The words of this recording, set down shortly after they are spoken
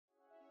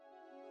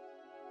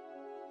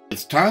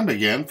It's time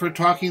again for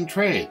Talking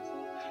Trade,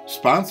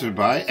 sponsored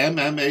by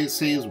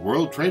MMAC's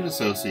World Trade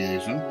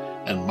Association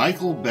and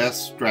Michael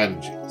Best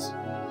Strategies.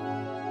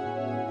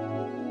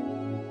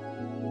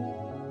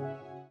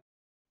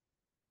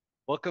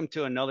 Welcome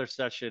to another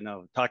session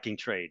of Talking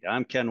Trade.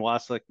 I'm Ken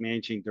Wasylik,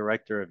 Managing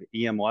Director of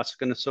EM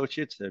Wasylik &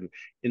 Associates, an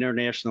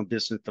international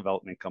business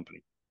development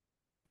company.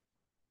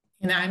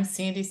 And I'm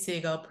Sandi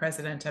Siegel,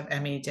 President of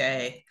ME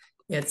Day.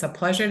 It's a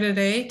pleasure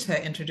today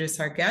to introduce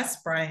our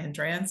guest, Brian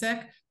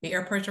Dranzik, the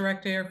Airport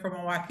Director for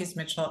Milwaukee's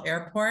Mitchell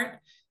Airport.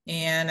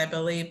 And I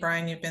believe,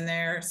 Brian, you've been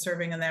there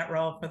serving in that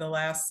role for the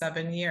last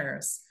 7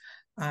 years.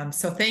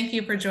 So thank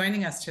you for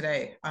joining us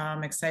today.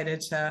 I'm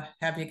excited to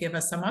have you give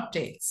us some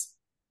updates.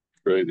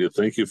 Great. Yeah,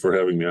 thank you for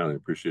having me on. I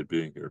appreciate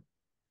being here.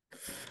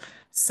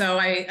 So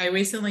I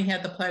recently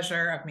had the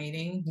pleasure of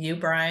meeting you,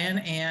 Brian,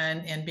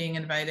 and being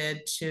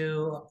invited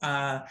to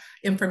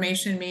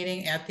information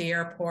meeting at the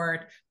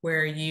airport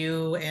where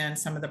you and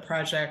some of the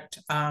project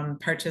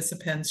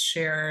participants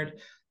shared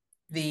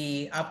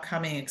the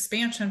upcoming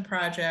expansion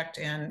project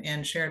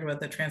and shared with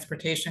the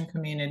transportation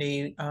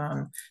community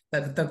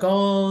the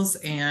goals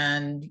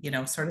and,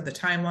 sort of the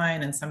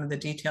timeline and some of the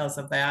details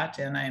of that.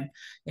 And I'm,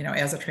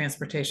 as a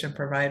transportation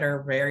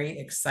provider, very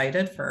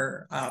excited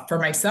for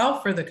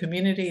myself, for the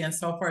community and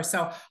so forth.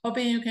 So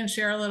hoping you can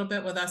share a little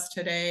bit with us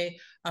today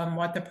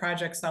what the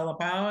project's all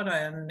about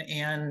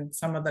and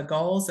some of the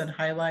goals and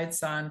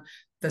highlights on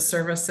the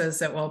services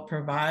that we'll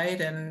provide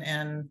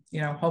and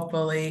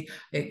hopefully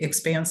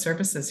expand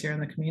services here in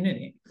the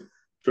community.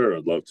 Sure,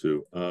 I'd love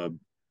to.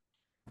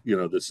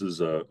 This is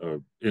a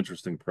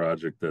interesting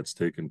project that's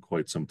taken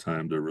quite some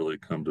time to really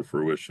come to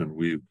fruition.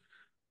 We've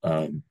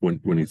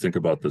when you think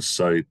about the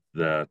site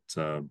that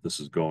this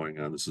is going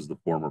on, this is the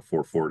former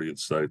 440th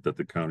site that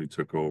the county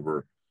took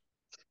over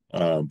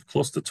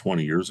close to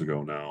 20 years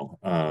ago now,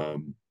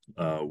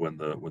 when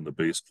the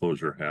base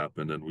closure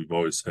happened, and we've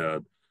always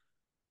had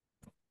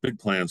big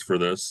plans for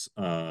this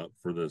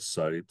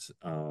site.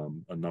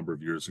 A number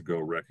of years ago,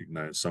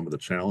 recognized some of the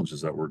challenges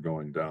that were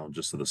going down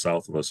just to the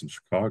south of us in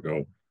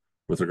Chicago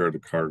with regard to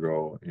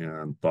cargo,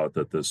 and thought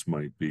that this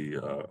might be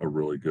a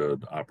really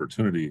good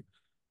opportunity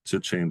to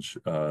change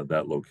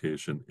that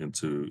location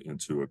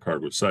into a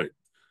cargo site.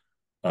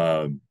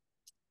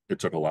 It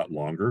took a lot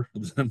longer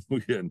than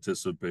we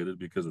anticipated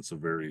because it's a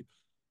very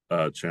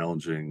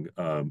challenging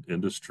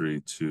industry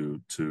to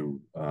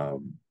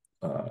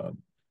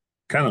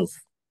kind of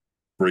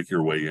break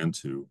your way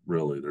into.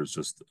 Really, there's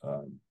just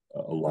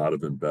a lot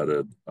of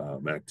embedded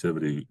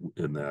activity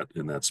in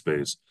that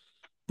space.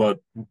 But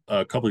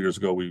a couple of years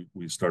ago, we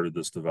started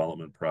this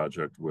development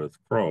project with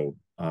Crow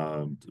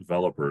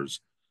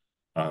developers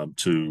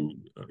to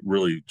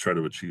really try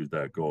to achieve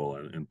that goal.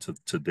 And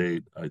to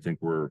date, I think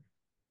we're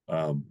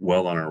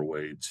well on our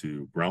way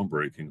to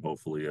groundbreaking,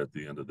 hopefully at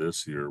the end of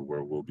this year,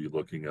 where we'll be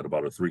looking at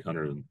about a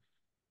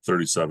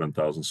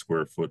 337,000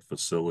 square foot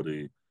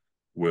facility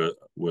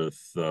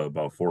with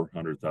about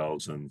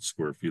 400,000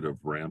 square feet of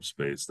ramp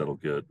space that'll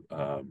get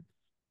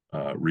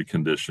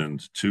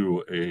reconditioned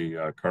to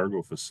a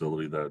cargo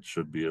facility that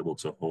should be able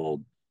to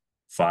hold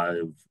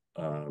 5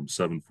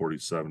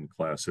 747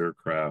 class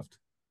aircraft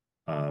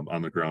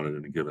on the ground at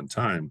any given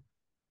time,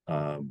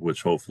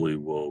 which hopefully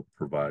will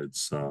provide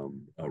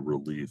some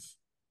relief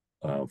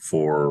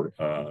for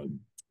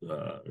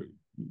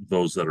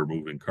those that are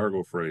moving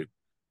cargo freight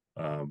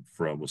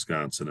from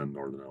Wisconsin and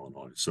Northern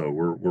Illinois. So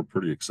we're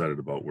pretty excited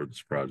about where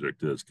this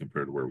project is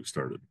compared to where we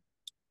started.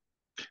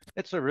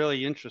 It's a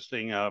really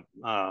interesting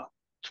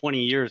 20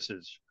 years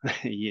is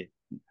a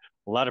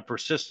lot of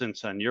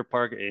persistence on your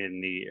part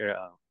and the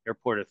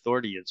airport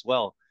authority as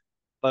well.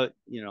 But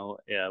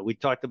we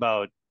talked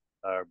about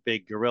our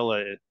big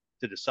gorilla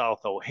to the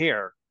south,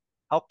 O'Hare.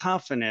 How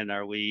confident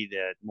are we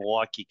that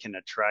Milwaukee can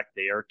attract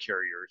the air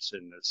carriers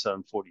and the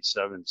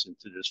 747s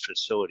into this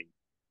facility?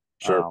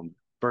 Sure.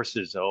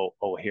 Versus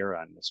O'Hare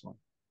on this one?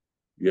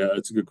 Yeah,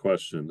 it's a good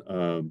question.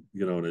 And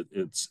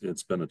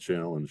it's been a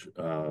challenge.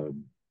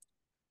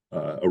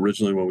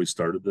 Originally, when we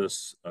started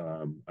this,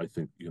 I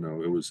think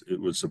it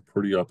was a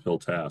pretty uphill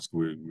task.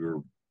 We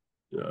were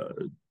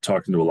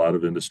talking to a lot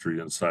of industry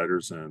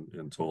insiders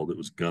and told it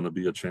was going to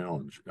be a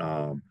challenge.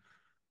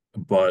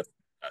 But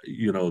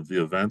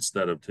the events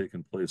that have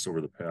taken place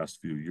over the past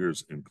few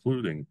years,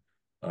 including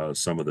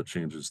some of the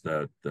changes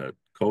that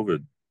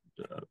COVID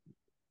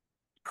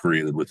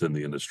created within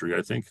the industry,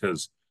 I think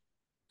has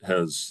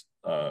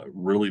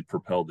really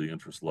propelled the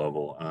interest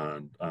level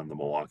on the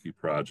Milwaukee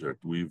project.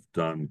 We've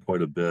done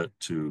quite a bit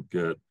to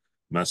get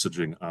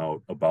messaging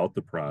out about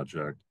the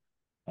project.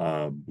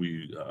 As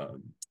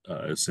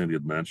Sandi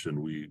had mentioned,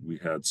 we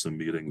had some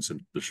meetings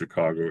in the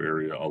Chicago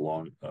area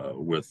along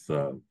with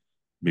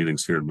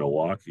meetings here in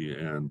Milwaukee,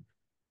 and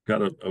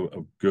got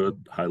a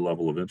good high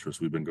level of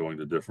interest. We've been going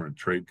to different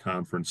trade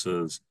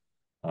conferences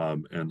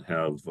and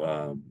have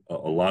a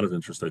lot of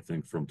interest, I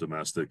think, from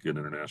domestic and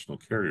international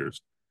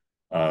carriers.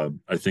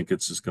 I think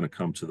it's just going to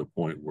come to the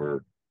point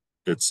where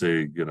it's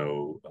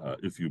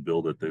if you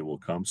build it, they will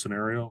come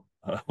scenario.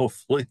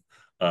 Hopefully,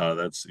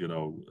 that's,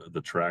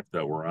 the track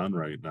that we're on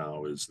right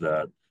now, is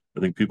that I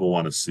think people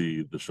want to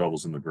see the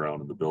shovels in the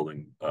ground and the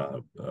building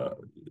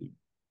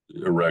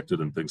erected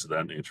and things of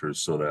that nature,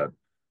 so that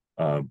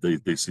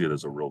they see it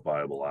as a real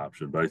viable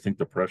option. But I think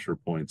the pressure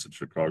points in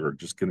Chicago are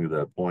just getting to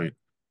that point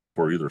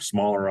for either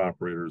smaller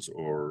operators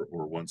or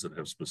ones that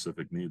have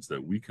specific needs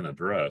that we can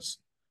address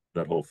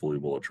that hopefully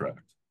will attract.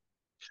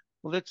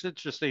 Well, that's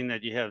interesting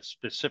that you have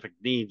specific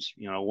needs.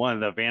 You know, one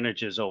of the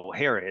advantages of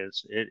O'Hare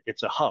is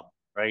it's a hub,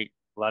 right?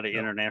 A lot of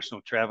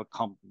international travel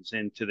comes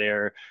into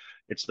there.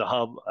 It's the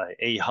hub,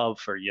 a hub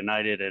for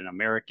United and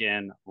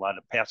American, a lot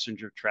of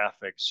passenger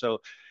traffic.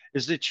 So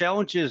is the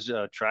challenges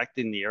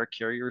attracting the air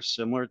carriers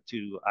similar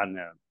to on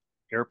the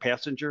air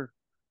passenger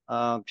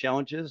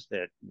challenges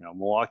that, you know,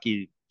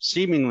 Milwaukee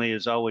seemingly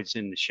is always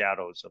in the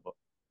shadows of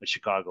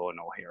Chicago and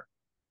O'Hare?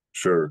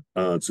 Sure.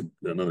 It's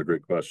another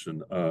great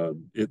question.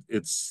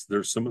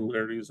 There's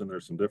similarities and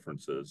there's some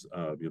differences.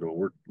 You know,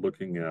 we're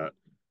looking at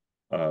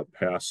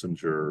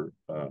passenger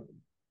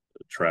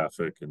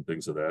traffic and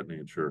things of that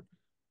nature.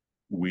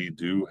 We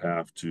do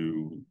have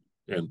to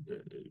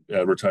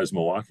advertise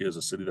Milwaukee as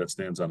a city that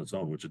stands on its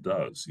own, which it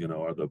does. You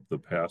know, the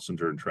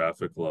passenger and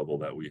traffic level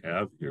that we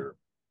have here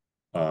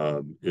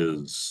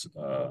is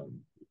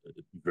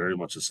very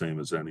much the same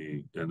as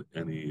any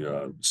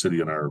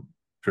city in our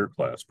peer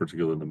class,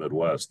 particularly in the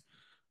Midwest.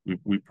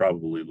 We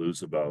probably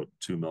lose about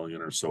 2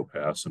 million or so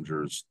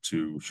passengers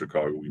to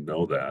Chicago. We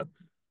know that.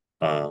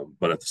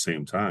 But at the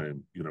same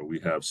time, you know, we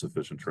have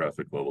sufficient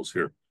traffic levels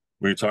here.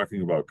 When you're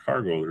talking about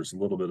cargo, there's a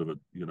little bit of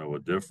a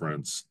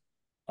difference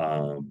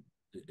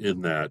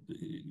in that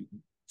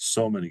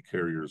so many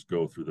carriers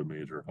go through the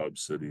major hub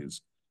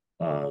cities,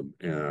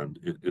 and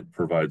it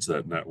provides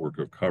that network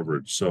of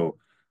coverage. So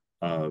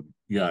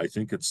yeah, I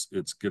think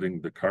it's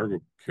getting the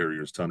cargo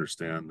carriers to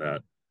understand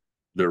that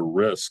their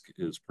risk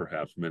is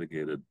perhaps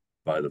mitigated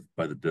by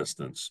the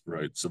distance,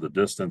 right? So the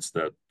distance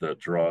that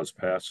draws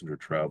passenger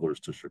travelers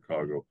to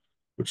Chicago,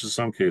 which in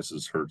some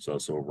cases hurts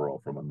us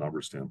overall from a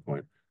number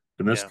standpoint,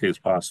 in this case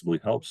possibly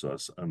helps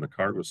us on the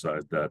cargo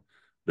side, that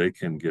they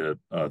can get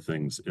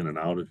things in and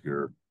out of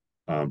here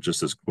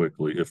just as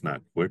quickly, if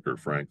not quicker,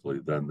 frankly,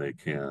 than they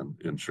can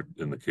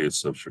in the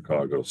case of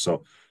Chicago.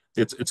 So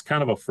it's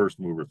kind of a first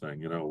mover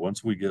thing. You know,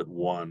 once we get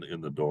one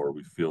in the door,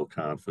 we feel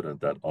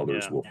confident that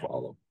others will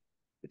follow.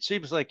 It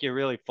seems like you're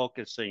really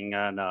focusing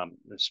on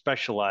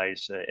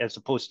specialized as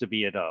opposed to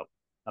be at a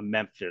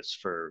Memphis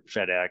for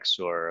FedEx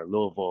or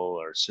Louisville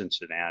or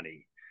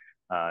Cincinnati,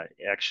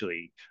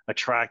 actually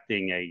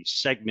attracting a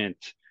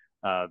segment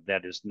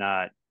that is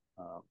not,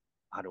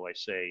 how do I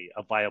say,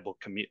 a viable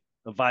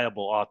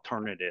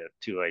alternative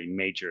to a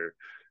major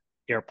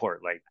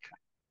airport like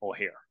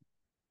O'Hare.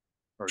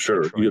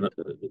 Sure, you know,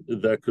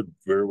 that could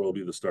very well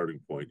be the starting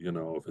point. You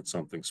know, if it's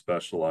something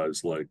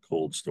specialized like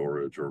cold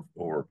storage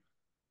or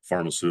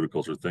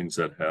pharmaceuticals or things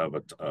that have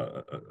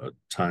a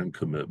time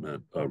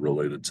commitment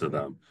related to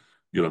them,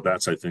 you know,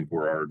 that's, I think,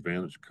 where our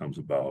advantage comes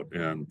about.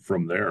 And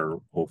from there,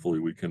 hopefully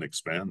we can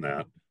expand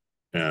that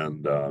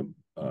and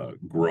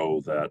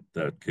grow that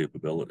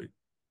capability.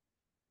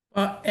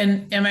 Well,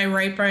 and am I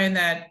right, Brian,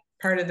 that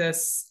part of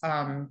this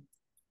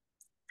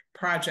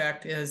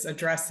project is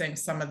addressing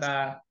some of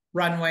the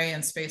runway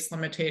and space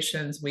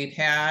limitations we've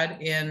had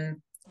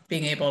in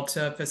being able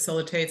to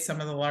facilitate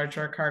some of the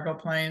larger cargo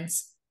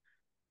planes?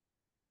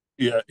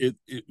 Yeah,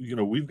 you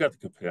know, we've got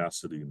the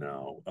capacity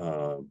now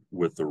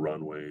with the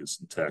runways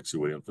and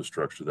taxiway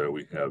infrastructure that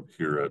we have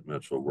here at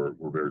Mitchell. We're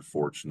very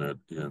fortunate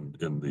in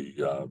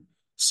the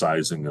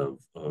sizing of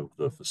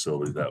the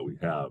facility that we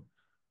have.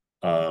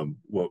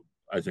 What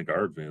I think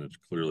our advantage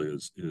clearly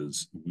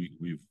is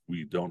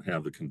we don't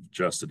have the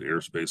congested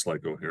airspace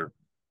like O'Hare.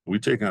 We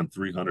take on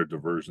 300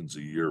 diversions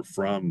a year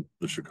from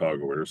the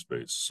Chicago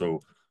airspace.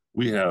 So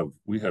we have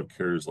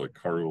carriers like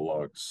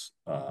Cargolux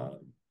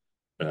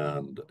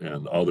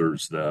and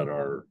others that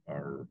are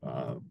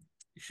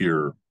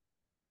here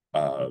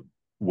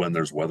when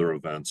there's weather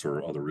events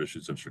or other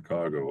issues in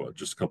Chicago.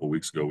 Just a couple of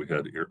weeks ago, we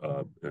had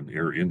an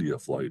Air India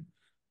flight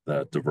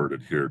that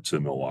diverted here to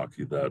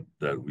Milwaukee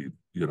that we,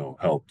 you know,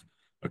 helped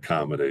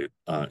accommodate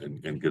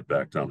and get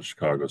back down to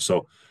Chicago.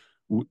 So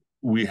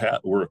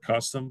we're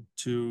accustomed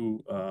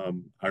to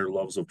higher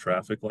levels of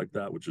traffic like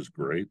that, which is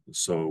great.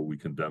 So we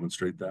can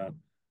demonstrate that.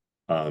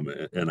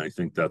 And I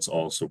think that's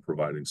also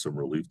providing some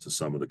relief to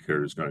some of the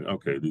carriers going,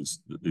 okay,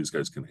 these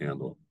guys can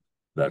handle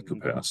that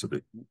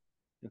capacity.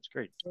 That's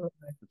great.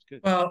 That's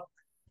good. Well,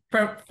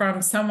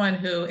 from someone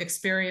who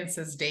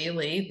experiences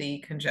daily the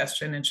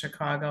congestion in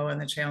Chicago and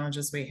the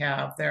challenges we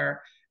have,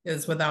 there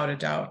is without a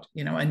doubt,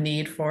 you know, a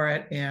need for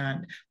it,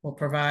 and will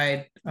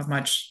provide a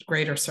much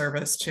greater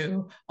service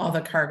to all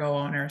the cargo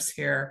owners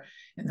here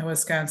in the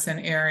Wisconsin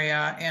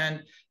area.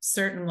 And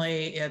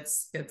certainly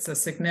it's a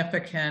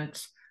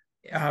significant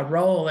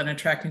role in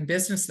attracting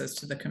businesses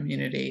to the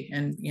community,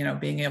 and, you know,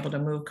 being able to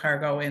move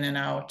cargo in and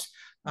out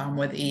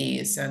with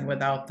ease and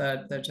without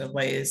the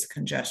delays,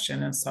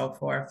 congestion, and so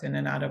forth in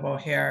and out of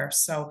O'Hare.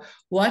 So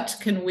what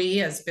can we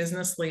as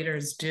business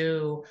leaders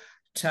do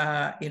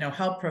to,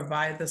 help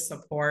provide the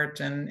support,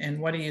 and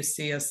what do you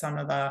see as some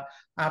of the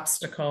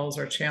obstacles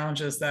or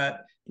challenges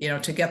that,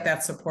 to get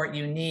that support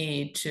you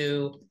need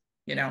to,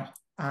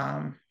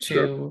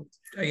 Sure.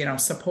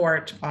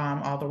 support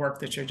all the work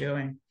that you're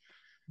doing?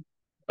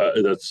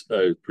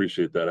 I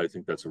appreciate that. I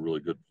think that's a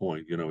really good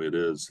point. It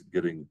is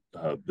getting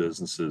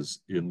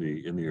businesses in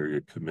the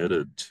area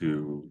committed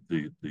to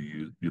the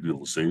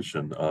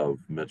utilization of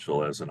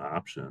Mitchell as an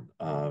option,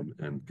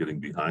 and getting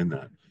behind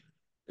that.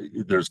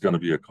 There's going to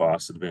be a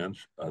cost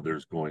advantage.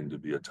 There's going to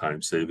be a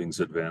time savings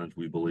advantage,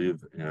 we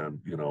believe,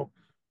 and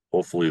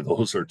hopefully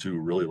those are two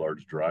really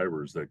large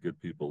drivers that get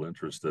people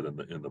interested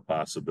in the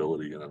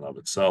possibility in and of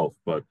itself.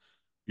 But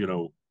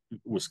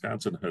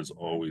Wisconsin has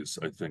always,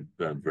 I think,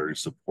 been very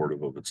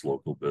supportive of its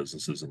local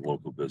businesses and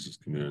local business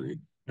community.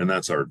 And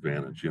that's our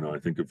advantage. I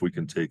think if we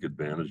can take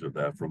advantage of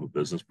that from a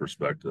business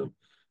perspective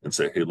and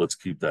say, hey, let's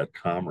keep that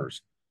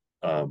commerce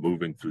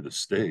moving through the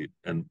state,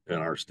 and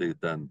our state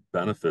then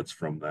benefits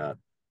from that.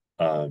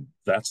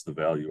 That's the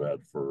value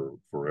add for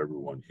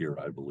everyone here,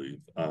 I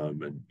believe.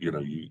 And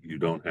you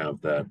don't have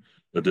that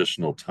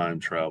additional time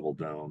travel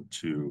down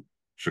to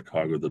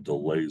Chicago, the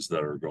delays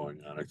that are going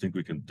on. I think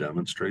we can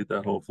demonstrate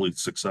that hopefully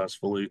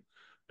successfully,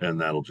 and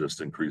that'll just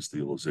increase the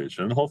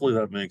utilization. And hopefully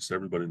that makes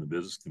everybody in the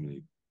business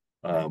community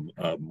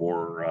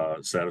more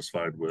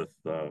satisfied with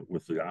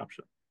the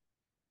option.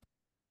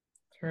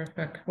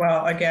 Terrific.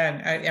 Well,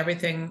 again,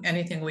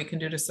 anything we can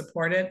do to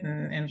support it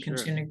and Sure.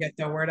 continue to get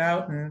the word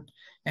out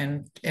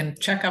and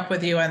check up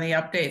with you on the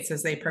updates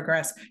as they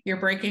progress. You're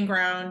breaking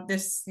ground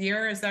this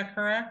year, is that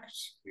correct?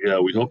 Yeah,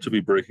 we hope to be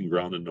breaking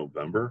ground in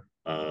November.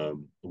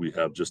 We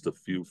have just a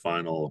few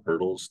final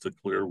hurdles to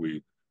clear.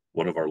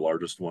 One of our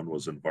largest one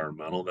was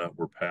environmental that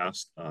were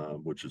passed,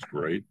 which is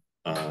great.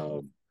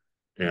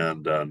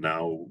 And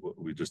now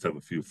we just have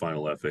a few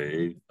final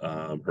FAA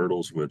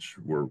hurdles, which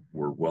we're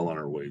well on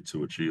our way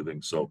to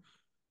achieving. So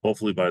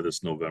hopefully by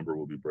this November,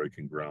 we'll be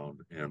breaking ground,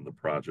 and the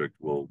project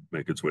will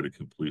make its way to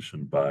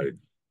completion by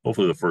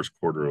hopefully the first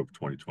quarter of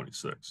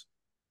 2026.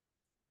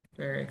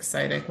 Very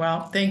exciting.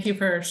 Well, thank you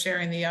for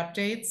sharing the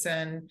updates,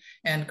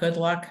 and good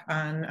luck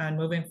on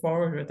moving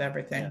forward with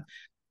everything. Yeah.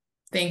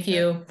 Thank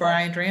you,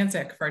 Brian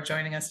Dranzik, for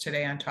joining us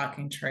today on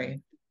Talking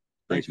Trade.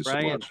 Thank you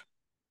so much.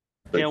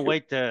 Can't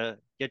wait to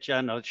get you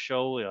on the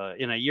show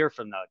in a year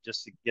from now,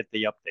 just to get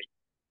the update.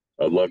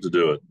 I'd love to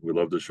do it. We'd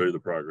love to show you the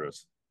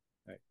progress.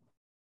 Right.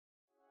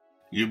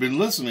 You've been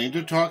listening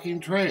to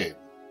Talking Trade,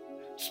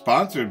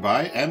 sponsored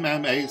by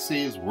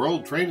MMAC's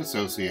World Trade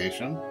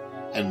Association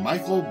and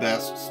Michael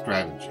Best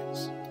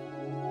Strategies.